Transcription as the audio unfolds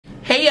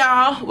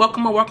y'all,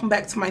 welcome or welcome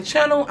back to my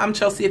channel. I'm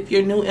Chelsea if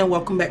you're new, and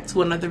welcome back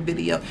to another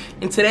video.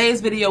 In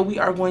today's video we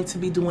are going to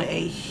be doing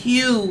a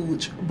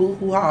huge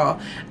boohoo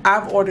haul.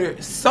 I've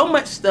ordered so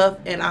much stuff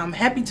and I'm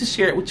happy to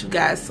share it with you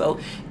guys, so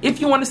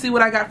if you want to see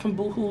what I got from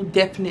boohoo,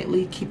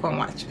 definitely keep on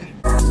watching.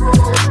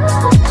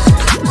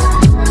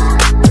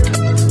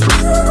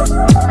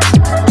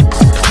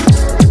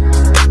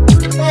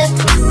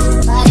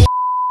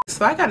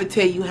 So I gotta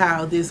tell you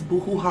how this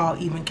boohoo haul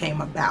even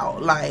came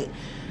about. Like,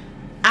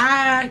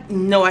 I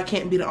know I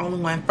can't be the only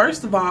one.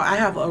 First of all, I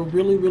have a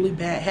really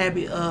bad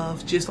habit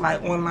of just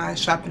like online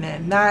shopping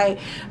at night.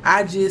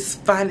 I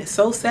just find it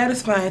so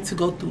satisfying to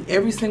go through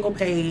every single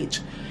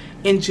page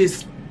and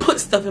just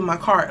put stuff in my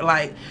cart.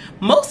 Like,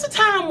 most of the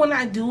time when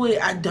I do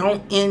it, I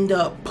don't end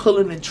up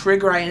pulling the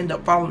trigger. I end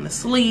up falling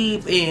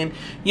asleep and,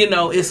 you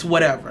know, it's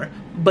whatever.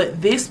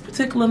 But this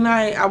particular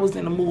night, I was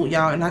in the mood,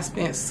 y'all, and I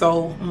spent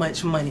so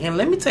much money. And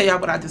let me tell y'all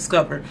what I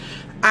discovered.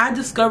 I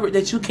discovered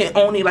that you can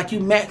only, like, you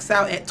max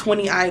out at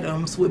 20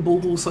 items with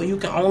boohoo, so you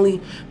can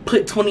only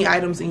put 20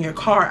 items in your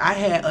cart. I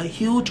had a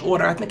huge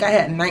order. I think I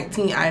had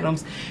 19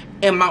 items,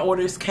 and my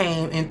orders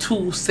came in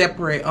 2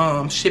 separate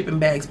shipping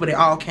bags, but it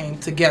all came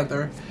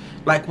together,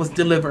 like was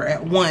delivered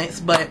at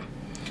once. But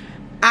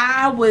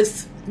I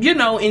was, you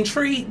know,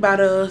 intrigued by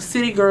the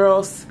City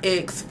Girls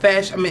X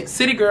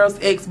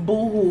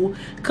Boohoo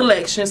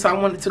collection, so I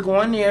wanted to go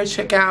on there,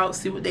 check out,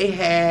 see what they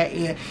had.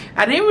 And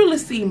I didn't really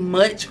see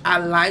much I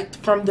liked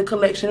from the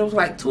collection. It was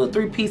like 2 or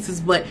 3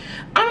 pieces, but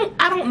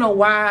I don't know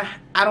why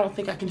I don't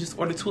think I can just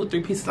order 2 or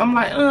 3 pieces. I'm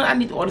like, I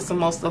need to order some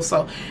more stuff.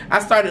 So I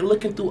started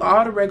looking through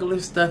all the regular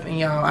stuff, and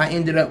y'all, I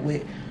ended up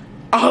with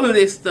all of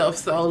this stuff.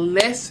 So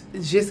let's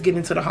just get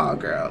into the haul,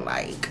 girl.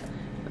 Like,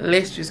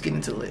 let's just get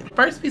into it.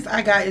 First piece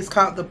I got is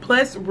called the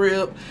Plus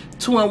Rib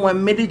 2-in-1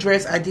 midi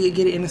dress. I did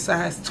get it in a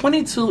size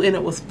 22 and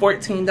it was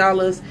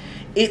 $14.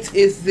 It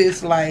is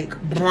this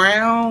like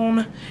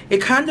brown,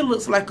 it kind of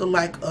looks like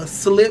a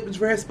slip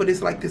dress, but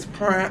it's like this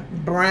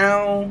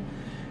brown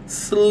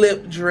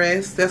slip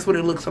dress. That's what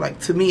it looks like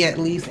to me, at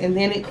least. And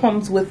then it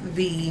comes with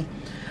the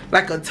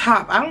like a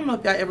top. I don't know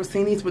if y'all ever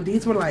seen these, but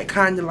these were like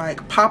kind of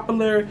like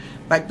popular,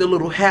 like the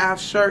little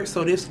half shirt.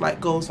 So this like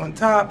goes on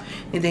top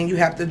and then you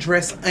have to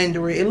dress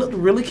under it. It looked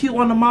really cute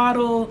on the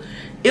model.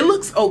 It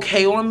looks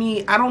okay on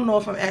me. I don't know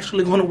if I'm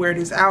actually going to wear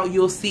this out.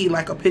 You'll see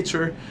like a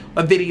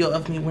video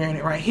of me wearing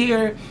it right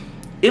here.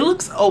 It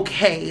looks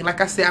okay.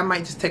 Like I said, I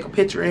might just take a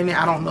picture in it.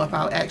 I don't know if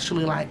I'll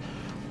actually like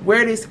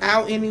wear this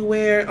out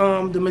anywhere.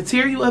 The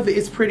material of it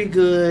is pretty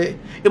good.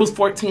 It was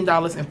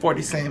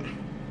 $14.40.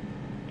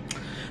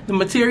 The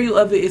material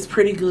of it is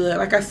pretty good.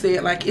 Like I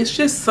said, like, it's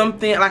just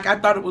something, like, I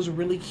thought it was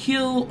really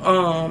cute,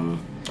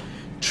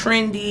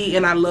 trendy,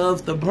 and I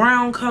love the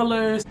brown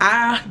colors.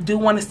 I do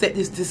want to set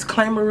this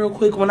disclaimer real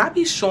quick. When I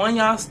be showing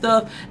y'all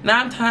stuff,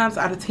 9 times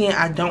out of 10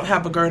 I don't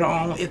have a girdle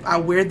on. If I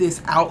wear this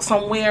out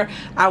somewhere,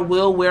 I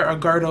will wear a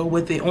girdle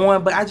with it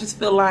on, but I just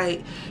feel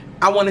like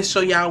I want to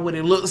show y'all what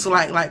it looks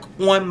like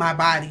on my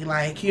body,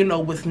 like, you know,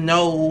 with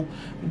no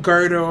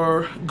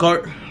girdle.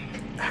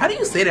 How do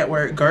you say that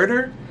word?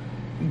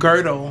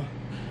 Girdle,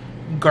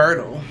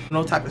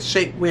 no type of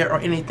shapewear or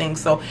anything.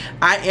 So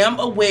I am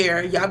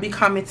aware y'all be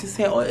commenting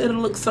saying, oh, it'll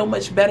look so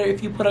much better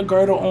if you put a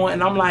girdle on,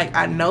 and I'm like,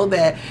 I know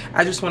that.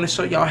 I just want to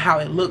show y'all how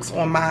it looks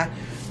on my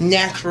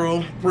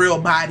natural real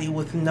body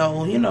with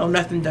no, you know,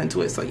 nothing done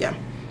to it. So yeah,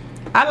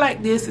 I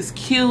like this. It's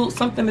cute,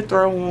 something to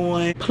throw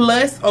on.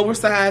 Plus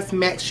oversized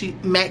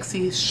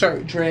maxi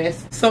shirt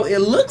dress. So it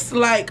looks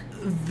like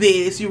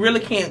this. You really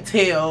can't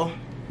tell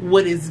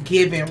what is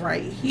given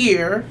right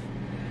here,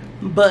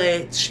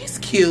 but she's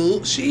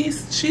cute.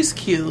 She's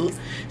cute.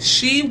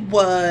 She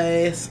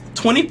was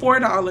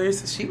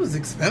 $24. She was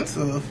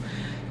expensive.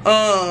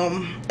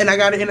 And I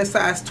got it in a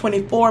size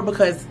 24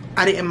 because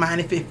I didn't mind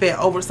if it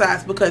felt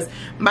oversized, because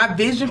my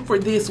vision for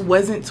this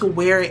wasn't to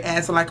wear it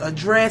as like a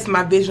dress.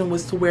 My vision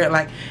was to wear it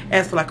like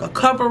as like a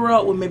cover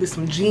up with maybe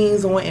some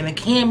jeans on and a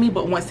cami.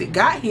 But once it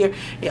got here,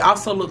 it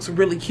also looks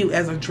really cute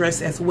as a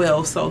dress as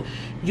well. So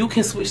you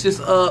can switch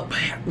this up,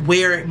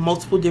 wear it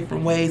multiple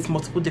different ways,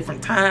 multiple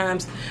different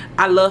times.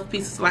 I love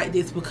pieces like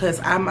this because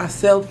I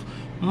myself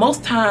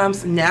most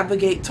times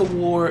navigate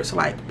towards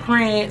like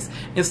prints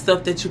and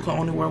stuff that you can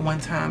only wear one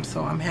time.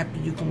 So I'm happy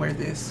you can wear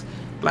this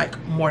like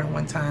more than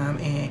one time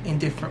and in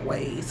different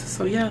ways.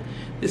 So yeah,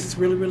 this is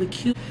really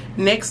cute.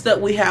 Next up,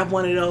 we have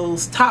one of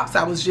those tops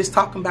I was just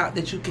talking about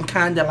that you can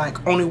kind of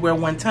like only wear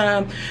one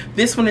time.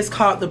 This one is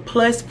called the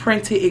Plus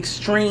Printed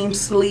Extreme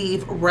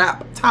Sleeve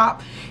Wrap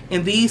Top,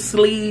 and these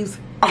sleeves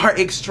are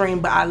extreme,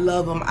 but I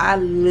love them. I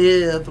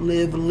live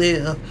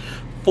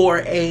for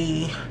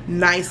a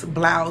nice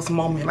blouse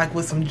moment, like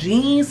with some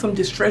jeans, some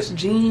distressed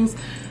jeans.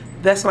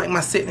 That's like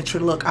my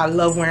signature look. I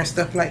love wearing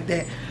stuff like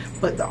that.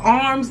 But the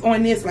arms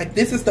on this, like,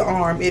 this is the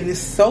arm. It is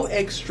so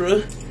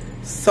extra,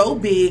 so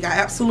big. I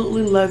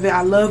absolutely love it.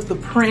 I love the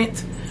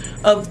print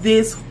of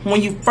this.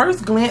 When you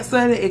first glance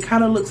at it, it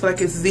kind of looks like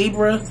it's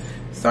zebra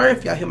Sorry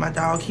if y'all hear my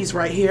dog, he's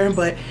right here.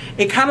 But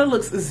it kind of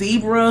looks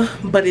zebra,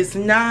 but it's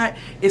not.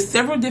 It's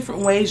several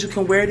different ways you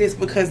can wear this,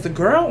 because the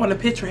girl on the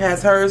picture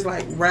has hers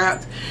like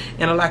wrapped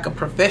in like a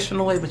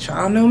professional way, but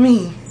y'all know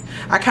me,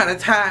 I kind of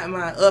tied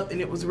mine up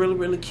and it was really,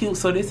 really cute.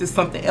 So this is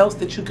something else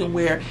that you can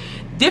wear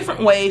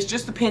different ways,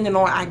 just depending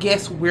on, I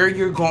guess, where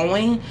you're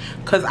going,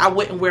 because I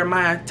wouldn't wear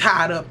mine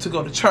tied up to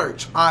go to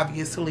church,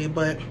 obviously,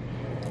 but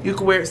you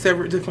can wear it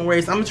several different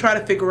ways. I'm gonna try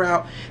to figure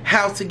out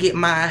how to get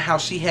mine how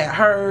she had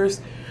hers.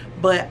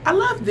 But I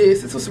love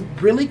this. This was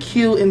really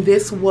cute, and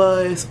this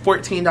was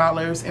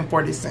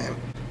 $14.40.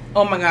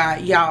 Oh my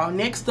god, y'all.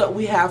 Next up,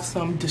 we have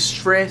some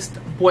distressed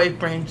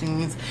boyfriend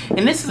jeans.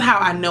 And this is how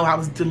I know I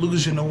was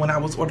delusional when I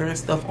was ordering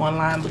stuff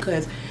online,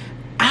 because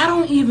I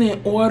don't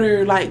even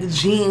order like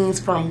jeans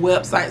from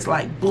websites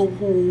like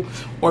BOOHOO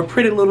or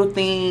Pretty Little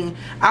Thing.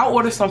 I'll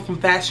order some from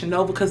Fashion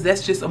Nova because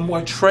that's just a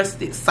more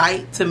trusted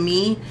site to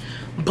me.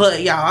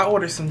 But y'all, I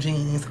ordered some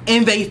jeans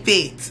and they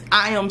fit.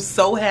 I am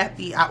so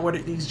happy I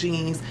ordered these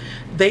jeans.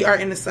 They are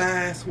in the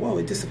size, whoa,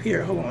 it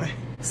disappeared, hold on.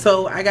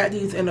 So I got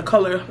these in the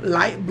color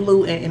light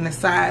blue and in the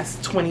size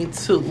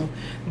 22.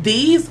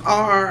 These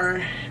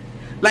are,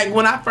 like,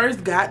 when I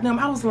first got them,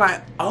 I was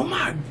like, oh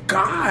my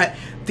god,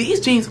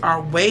 these jeans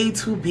are way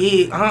too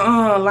big.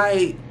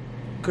 Like,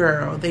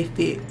 girl, they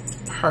fit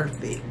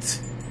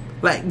perfect.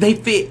 Like, they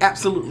fit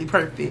absolutely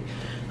perfect.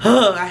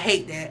 I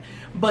hate that.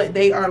 But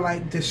they are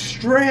like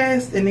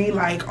distressed, and they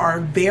like are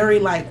very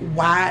like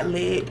wide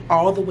leg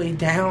all the way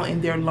down,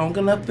 and they're long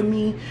enough for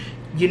me.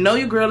 You know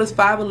your girl is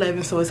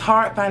 5'11", so it's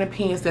hard finding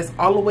pants that's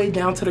all the way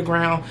down to the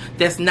ground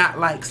that's not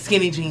like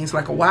skinny jeans,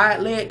 like a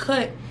wide leg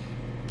cut.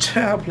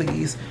 Child,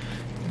 please.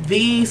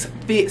 These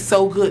fit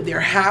so good.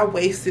 They're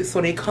high-waisted, so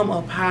they come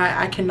up high.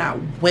 I cannot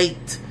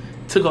wait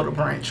to go to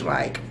brunch.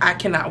 Like, I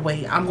cannot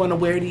wait. I'm going to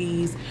wear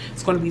these.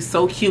 It's going to be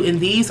so cute. And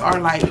these are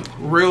like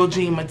real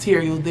jean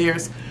material.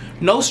 There's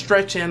no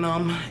stretch in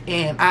them,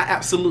 and I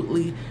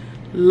absolutely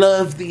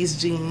love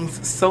these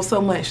jeans so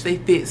much. They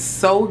fit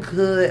so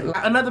good.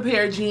 Another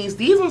pair of jeans.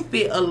 These ones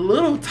fit a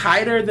little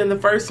tighter than the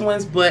first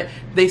ones, but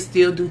they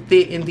still do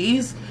fit. And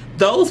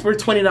those were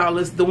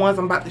 $20. The ones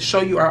I'm about to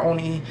show you are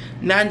only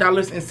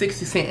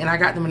 $9.60, and I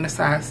got them in the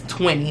size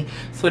 20.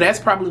 So that's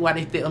probably why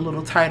they fit a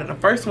little tighter. The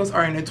first ones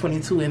are in the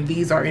 22, and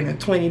these are in the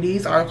 20.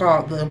 These are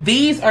called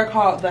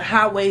the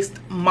high waist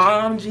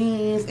mom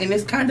jeans, and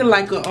it's kind of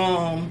like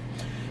a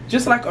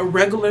just like a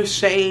regular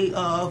shade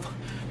of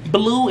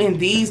blue, and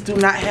these do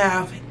not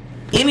have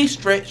any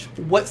stretch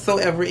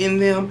whatsoever in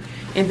them.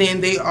 And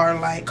then they are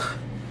like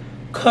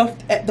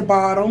cuffed at the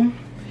bottom,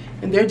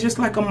 and they're just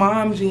like a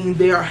mom jean.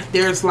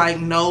 There's like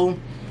no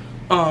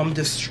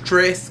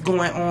distress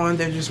going on.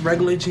 They're just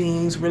regular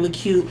jeans, really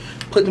cute.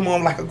 Put them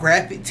on like a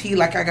graphic tee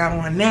like I got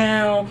on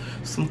now,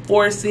 some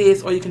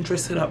forces, or you can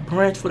dress it up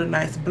brunch with a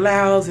nice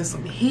blouse and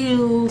some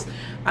heels.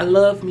 I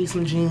love me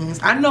some jeans.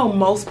 I know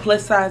most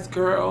plus size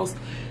girls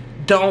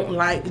don't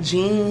like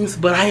jeans,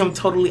 but I am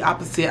totally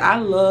opposite. I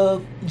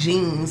love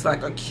jeans.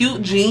 Like a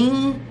cute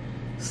jean,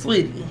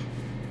 sweetie,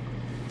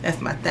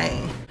 that's my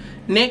thing.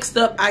 Next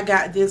up, I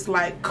got this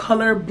like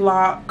color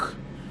block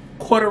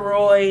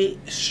corduroy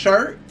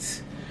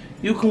shirt.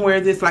 You can wear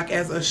this like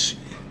as a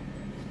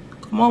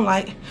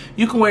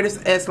you can wear this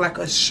as like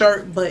a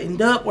shirt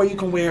buttoned up, or you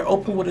can wear it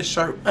open with a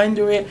shirt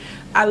under it.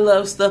 I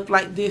love stuff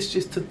like this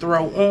just to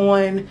throw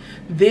on.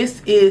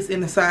 This is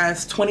in the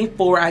size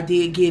 24. I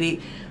did get it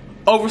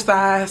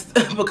oversized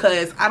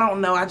because I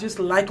don't know, I just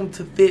like them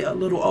to fit a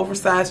little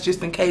oversized,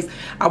 just in case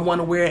I want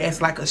to wear it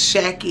as like a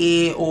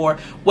shacket or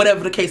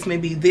whatever the case may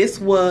be. This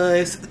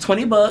was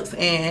 20 bucks,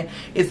 and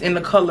it's in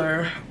the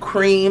color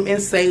cream and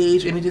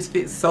sage, and it just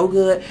fits so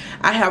good.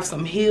 I have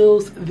some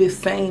heels this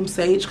same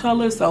sage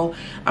color, so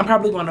I'm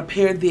probably going to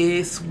pair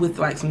this with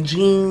like some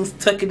jeans,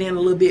 tuck it in a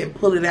little bit and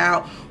pull it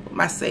out with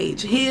my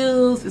sage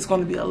heels. It's going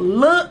to be a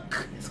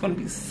look. It's going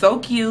to be so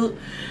cute.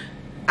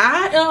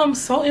 I am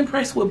so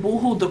impressed with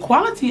BOOHOO. The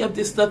quality of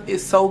this stuff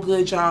is so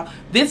good, y'all.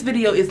 This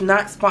video is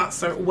not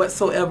sponsored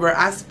whatsoever.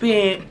 I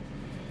spent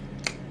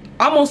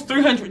almost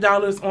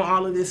 $300 on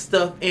all of this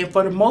stuff, and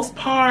for the most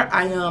part,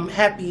 I am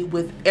happy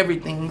with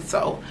everything.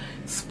 So,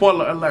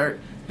 spoiler alert,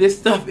 this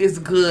stuff is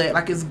good.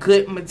 Like, it's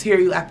good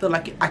material. I feel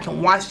like I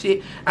can wash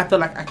it. I feel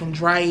like I can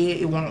dry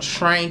it. It won't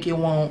shrink. It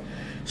won't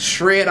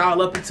shred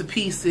all up into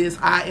pieces.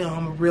 I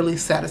am really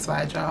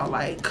satisfied, y'all.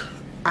 Like,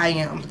 I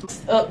am.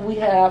 Up we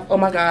have, oh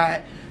my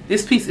god,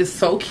 this piece is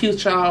so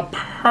cute, y'all.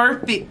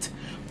 Perfect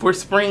for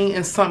spring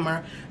and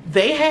summer.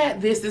 They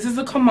had this is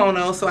a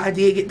kimono, so I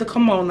did get the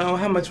kimono.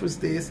 How much was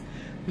this?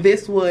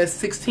 This was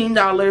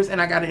 $16,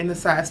 and I got it in the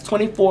size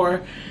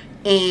 24.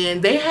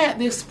 And they had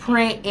this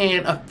print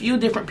in a few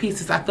different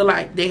pieces. I feel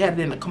like they had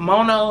it in a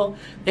kimono,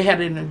 they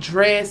had it in a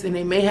dress, and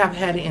they may have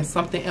had it in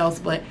something else,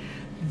 but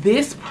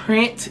this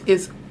print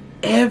is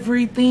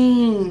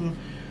everything.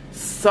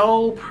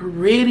 So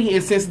pretty.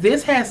 And since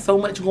this has so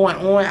much going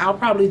on, I'll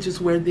probably just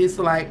wear this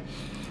like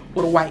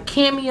with a white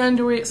cami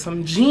under it,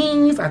 some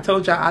jeans. I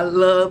told y'all I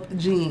love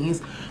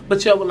jeans,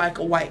 but you have like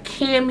a white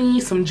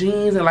cami, some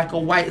jeans, and like a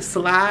white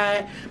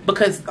slide,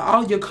 because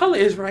all your color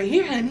is right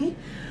here, honey.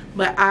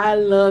 But I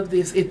love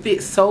this. It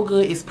fits so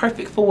good. It's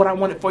perfect for what I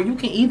want it for. You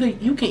can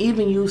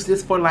even use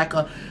this for like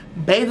a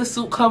bathing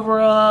suit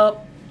cover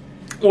up,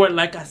 or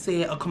like I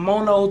said, a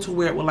kimono to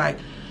wear it with like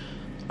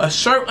a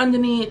shirt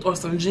underneath or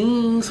some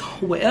jeans.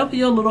 Whatever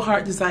your little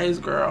heart desires,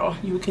 girl,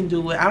 you can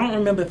do it. I don't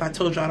remember if I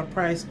told y'all the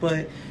price,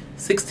 but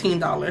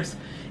 $16.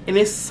 And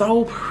it's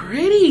so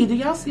pretty. Do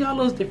y'all see all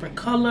those different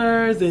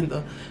colors and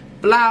the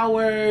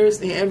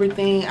flowers and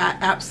everything? I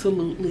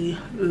absolutely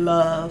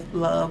love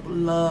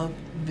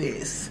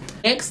this.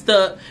 Next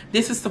up,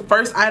 this is the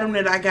first item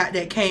that I got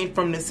that came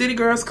from the City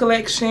Girls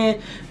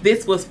collection.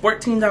 This was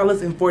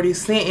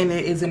 $14.40 and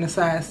it is in a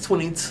size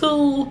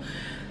 22.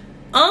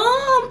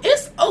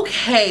 It's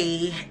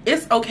okay.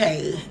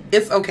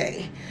 It's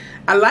okay.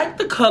 I like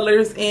the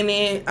colors in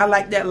it. I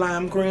like that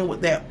lime green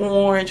with that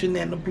orange and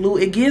then the blue.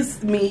 It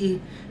gives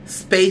me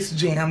Space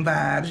Jam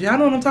vibes. Y'all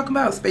know what I'm talking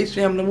about? Space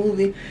Jam, the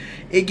movie.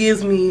 It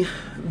gives me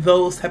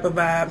those type of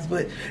vibes.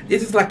 But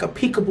this is like a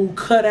peekaboo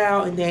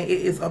cutout, and then it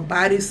is a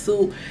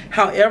bodysuit.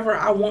 However,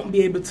 I won't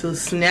be able to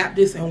snap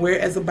this and wear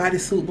it as a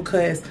bodysuit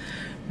because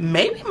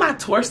maybe my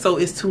torso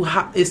is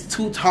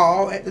too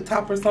tall at the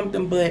top or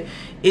something, but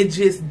it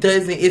just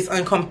doesn't, it's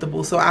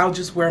uncomfortable. So I'll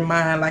just wear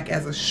mine like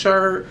as a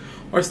shirt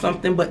or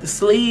something. But the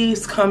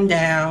sleeves come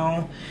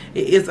down.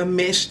 It is a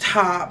mesh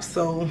top,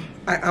 so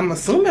I'm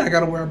assuming I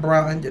gotta wear a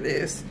bra under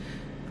this.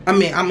 I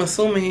mean, I'm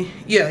assuming,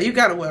 yeah, you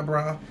gotta wear a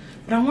bra.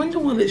 But I wonder,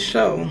 will it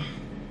show?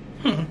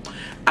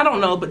 I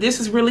don't know, but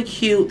this is really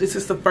cute. This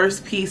is the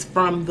first piece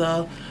from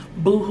the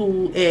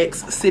BOOHOO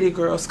X City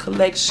Girls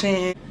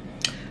collection.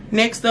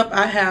 Next up,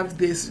 I have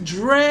this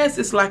dress.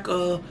 It's like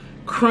a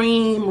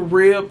cream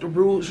ribbed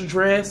ruche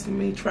dress. Let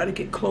me try to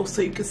get close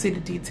so you can see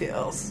the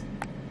details.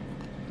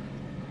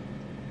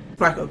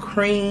 It's like a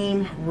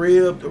cream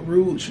ribbed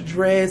ruche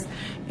dress,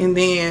 and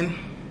then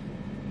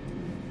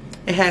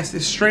it has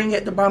this string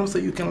at the bottom so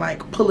you can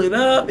like pull it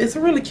up. It's a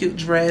really cute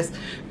dress.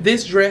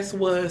 This dress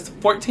was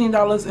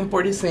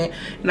 $14.40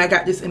 and I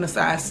got this in a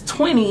size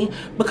 20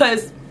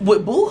 because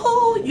with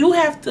BOOHOO you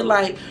have to,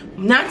 like,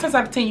 9 times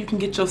out of 10 you can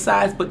get your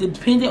size, but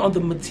depending on the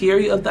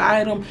material of the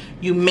item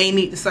you may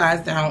need to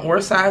size down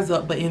or size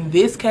up. But in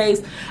this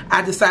case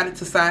I decided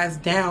to size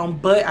down,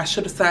 but I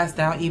should have sized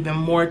down even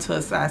more to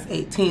a size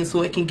 18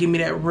 so it can give me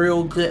that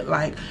real good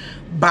like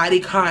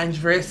bodycon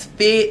dress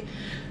fit.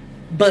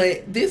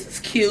 But this is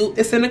cute.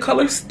 It's in the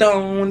color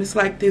stone. It's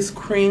like this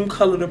cream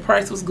color. The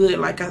price was good.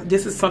 Like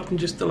this is something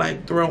just to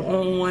like throw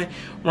on,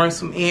 run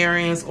some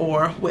errands,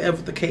 or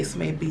whatever the case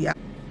may be.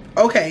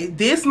 Okay,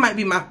 this might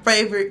be my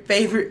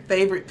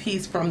favorite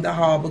piece from the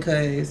haul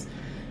because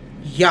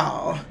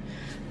y'all,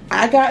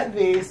 I got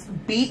this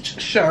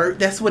beach shirt.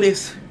 That's what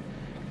it's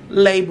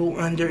labeled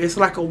under. It's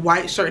like a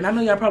white shirt, and I know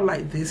y'all probably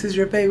like, this is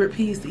your favorite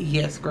piece.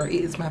 Yes, girl, it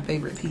is my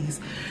favorite piece.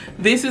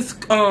 This is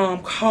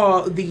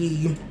called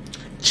the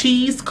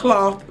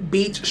cheesecloth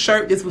beach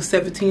shirt. This was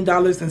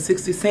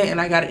 $17.60 and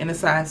I got it in a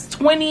size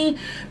 20.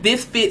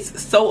 This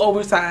fits so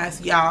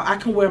oversized, y'all. I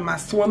can wear my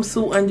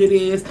swimsuit under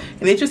this,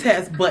 and it just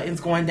has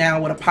buttons going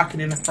down with a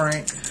pocket in the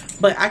front.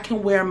 But I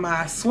can wear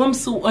my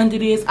swimsuit under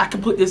this. I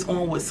can put this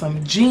on with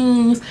some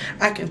jeans.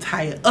 I can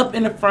tie it up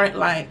in the front.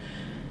 Like,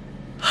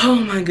 oh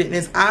my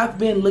goodness, I've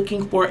been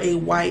looking for a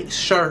white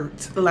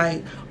shirt,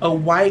 like a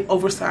white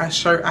oversized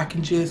shirt I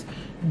can just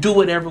do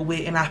whatever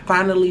with, and I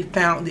finally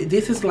found it.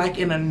 This is like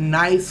in a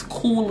nice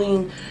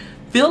cooling,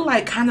 feel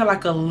like kind of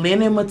like a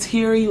linen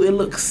material. It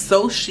looks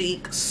so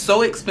chic,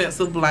 so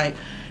expensive. Like,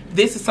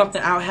 this is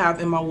something I'll have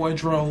in my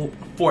wardrobe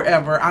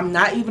forever. I'm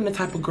not even the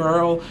type of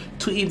girl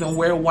to even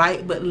wear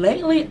white, but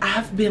lately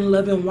I've been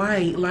loving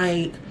white.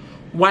 Like,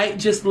 white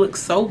just looks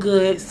so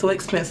good, so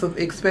expensive,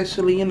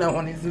 especially, you know,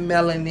 on this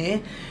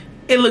melanin.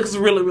 It looks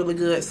really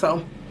good.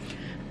 So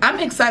I'm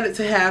excited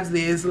to have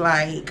this.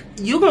 Like,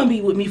 you're gonna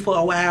be with me for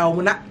a while.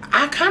 When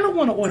I kind of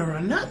want to order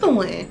another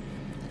one.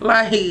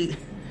 Like,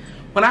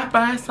 when I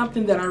find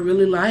something that I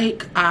really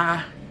like,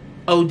 I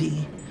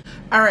OD.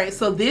 Alright,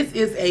 so this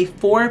is a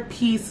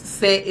 4-piece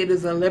set. It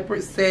is a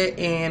leopard set,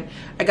 and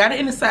I got it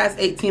in a size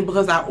 18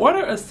 because I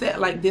ordered a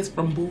set like this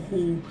from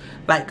BOOHOO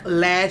like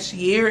last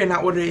year, and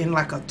I ordered it in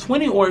like a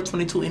 20 or a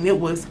 22, and it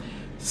was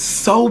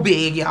so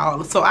big,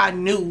 y'all. So I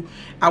knew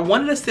I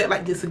wanted a set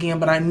like this again,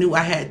 but I knew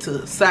I had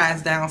to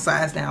size down. So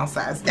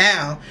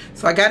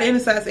I got it in a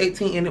size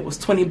 18 and it was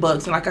 20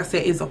 bucks. And like I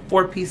said, it's a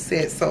 4-piece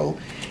set. So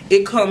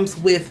it comes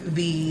with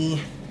the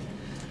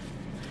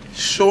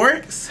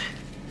shorts.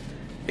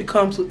 It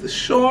comes with the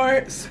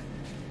shorts.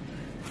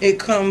 It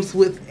comes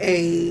with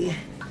a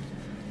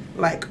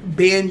like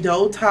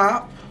bandeau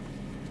top.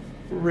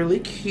 Really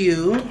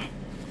cute.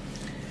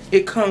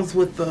 It comes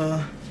with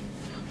the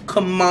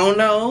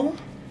kimono,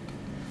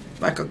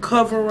 like a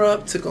cover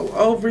up to go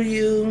over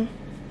you.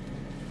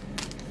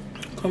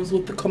 Comes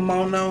with the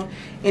kimono,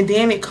 and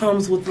then it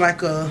comes with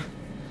like a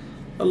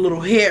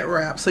little head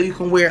wrap, so you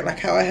can wear it like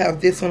how I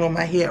have this one on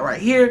my head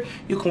right here.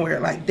 You can wear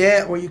it like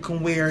that, or you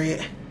can wear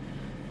it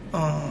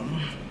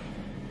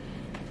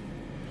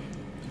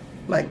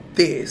like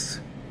this.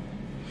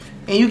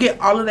 And you get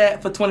all of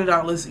that for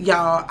 $20.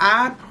 Y'all,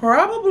 I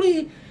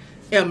probably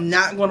am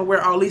not going to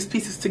wear all these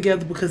pieces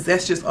together because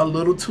that's just a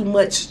little too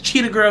much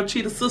cheetah girl,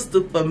 cheetah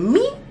sister for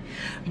me.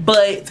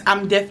 But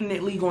I'm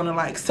definitely going to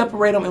like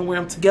separate them and wear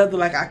them together.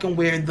 Like I can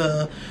wear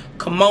the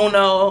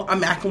kimono. I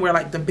mean, I can wear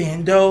like the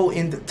bandeau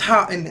and the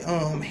top and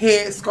the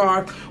head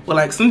scarf with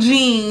like some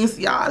jeans.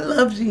 Y'all, I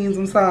love jeans.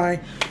 I'm sorry.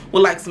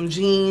 With like some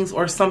jeans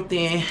or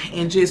something,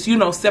 and just, you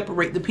know,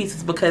 separate the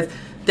pieces because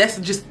that's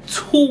just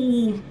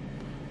too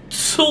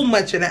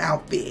much in an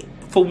outfit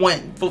for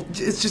one.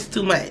 It's just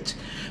too much.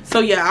 So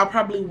yeah, I'll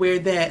probably wear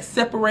that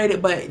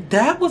separated, but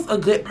that was a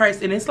good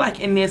price, and it's like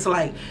in this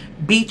like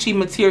beachy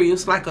material.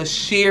 It's like a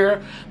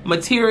sheer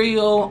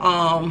material.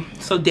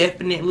 So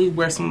definitely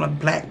wear some like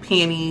black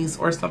panties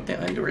or something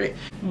under it.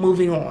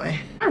 Moving on,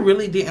 I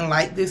really didn't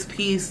like this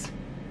piece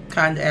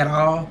kind of at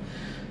all,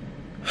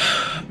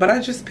 but I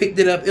just picked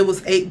it up. It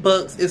was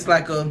 $8. It's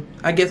like a,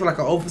 I guess like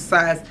an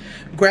oversized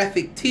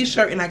graphic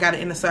t-shirt, and I got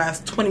it in a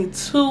size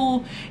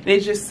 22, and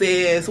it just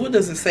says, what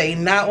does it say?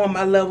 Not on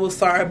my level,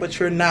 sorry, but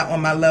you're not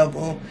on my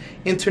level,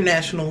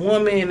 international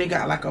woman. And it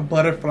got like a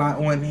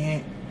butterfly on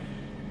it,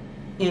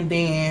 and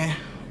then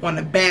on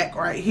the back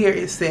right here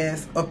it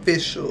says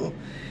official.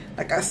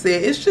 Like I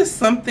said, it's just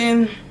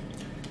something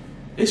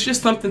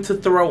to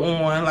throw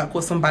on, like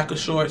with some biker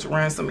shorts,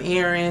 run some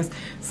errands.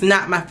 It's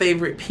not my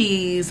favorite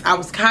piece. I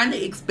was kind of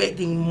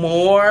expecting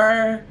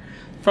more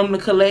from the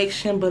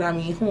collection, but I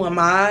mean, who am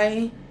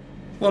I?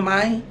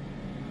 I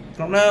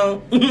don't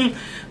know.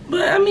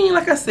 But I mean,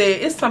 like I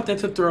said, it's something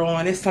to throw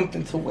on. It's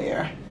something to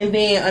wear. And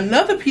then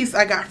another piece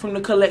I got from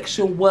the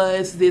collection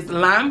was this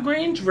lime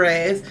green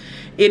dress.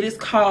 It is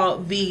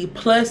called the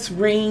plus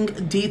ring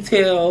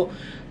detail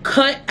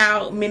cut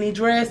out mini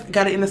dress.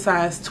 Got it in a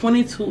size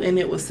 22, and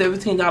it was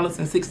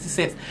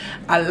 $17.60.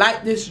 I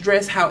like this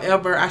dress.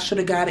 However, I should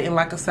have got it in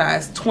like a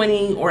size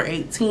 20 or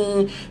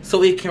 18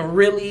 so it can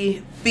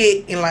really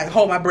fit and like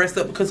hold my breast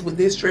up, because with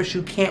this dress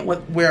you can't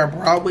wear a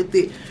bra with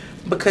it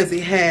because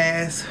it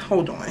has,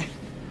 hold on,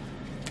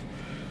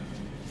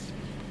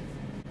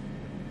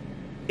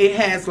 it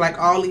has like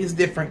all these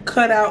different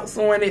cutouts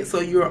on it, so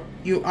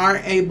you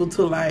aren't able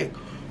to like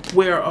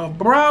wear a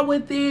bra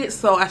with it.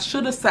 So I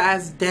should have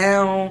sized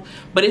down,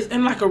 but it's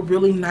in like a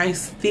really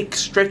nice thick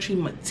stretchy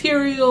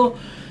material,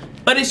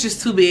 but it's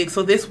just too big.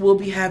 So this will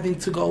be having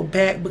to go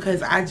back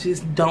because I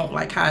just don't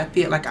like how I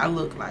fit. Like I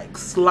look like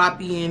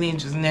sloppy in it,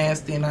 just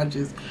nasty, and I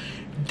just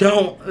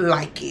don't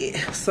like it.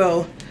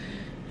 So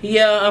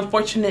yeah,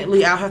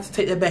 unfortunately I'll have to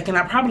take that back, and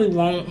I probably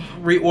won't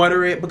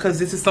reorder it because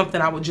this is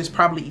something I would just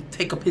probably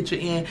take a picture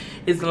in.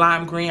 It's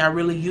lime green. I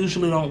really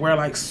usually don't wear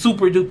like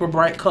super duper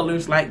bright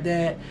colors like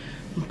that.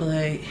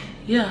 But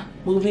yeah,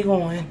 moving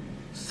on.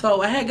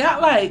 So I had got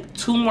like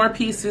 2 more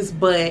pieces,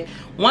 but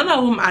one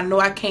of them I know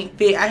I can't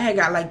fit. I had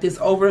got like this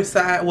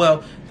oversized,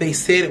 well, they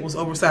said it was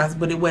oversized,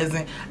 but it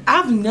wasn't.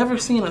 I've never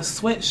seen a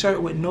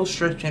sweatshirt with no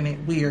stretch in it.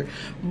 Weird.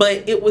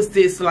 But it was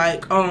this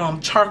like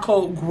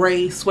charcoal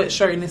gray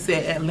sweatshirt, and it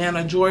said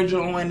Atlanta, Georgia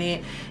on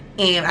it.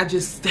 And I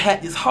just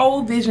had this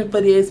whole vision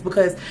for this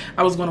because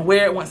I was going to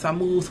wear it once I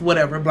moved,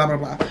 whatever, blah blah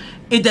blah.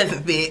 It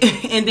doesn't fit.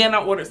 And then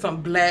I ordered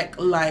some black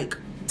like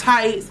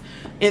tights,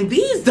 and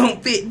these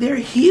don't fit. They're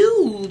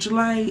huge.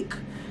 Like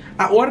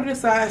I ordered a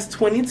size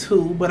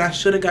 22, but I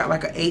should have got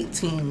like an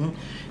 18.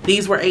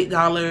 These were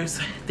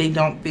 $8. They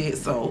don't fit.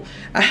 So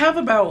I have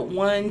about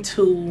 1,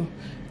 2,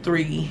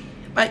 3,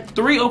 like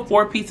 3 or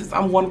 4 pieces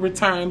I'm going to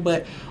return.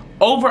 But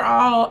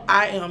overall,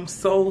 I am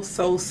so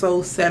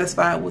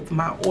satisfied with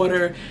my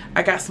order.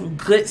 I got some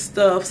good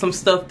stuff, some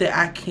stuff that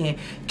I can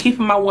keep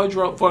in my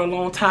wardrobe for a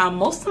long time.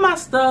 Most of my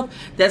stuff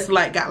that's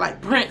like got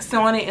like prints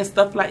on it and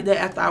stuff like that,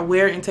 after I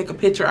wear it and take a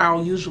picture,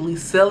 I'll usually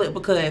sell it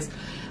because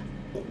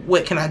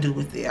what can I do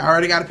with it? I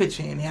already got a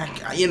picture in it,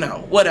 you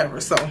know,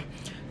 whatever. So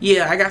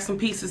yeah, I got some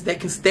pieces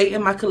that can stay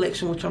in my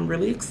collection, which I'm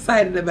really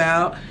excited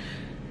about.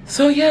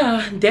 So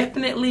yeah,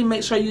 definitely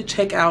make sure you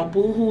check out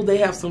BOOHOO. They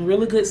have some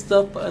really good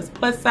stuff for us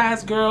plus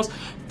size girls,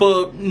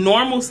 for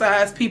normal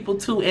size people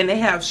too, and they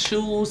have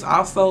shoes,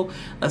 also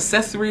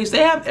accessories. They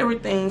have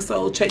everything,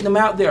 so check them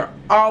out. They're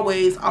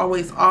always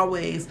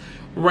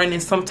running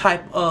some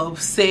type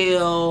of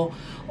sale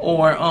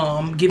or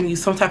giving you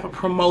some type of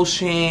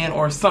promotion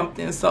or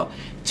something. So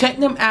check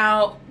them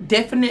out.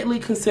 Definitely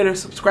consider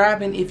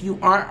subscribing if you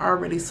aren't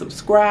already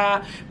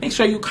subscribed. Make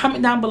sure you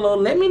comment down below.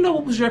 Let me know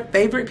what was your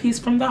favorite piece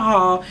from the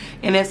haul.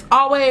 And as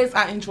always,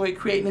 I enjoyed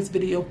creating this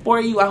video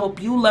for you. I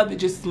hope you love it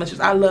just as much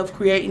as I love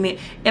creating it.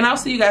 And I'll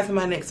see you guys in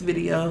my next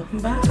video.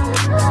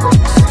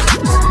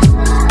 Bye.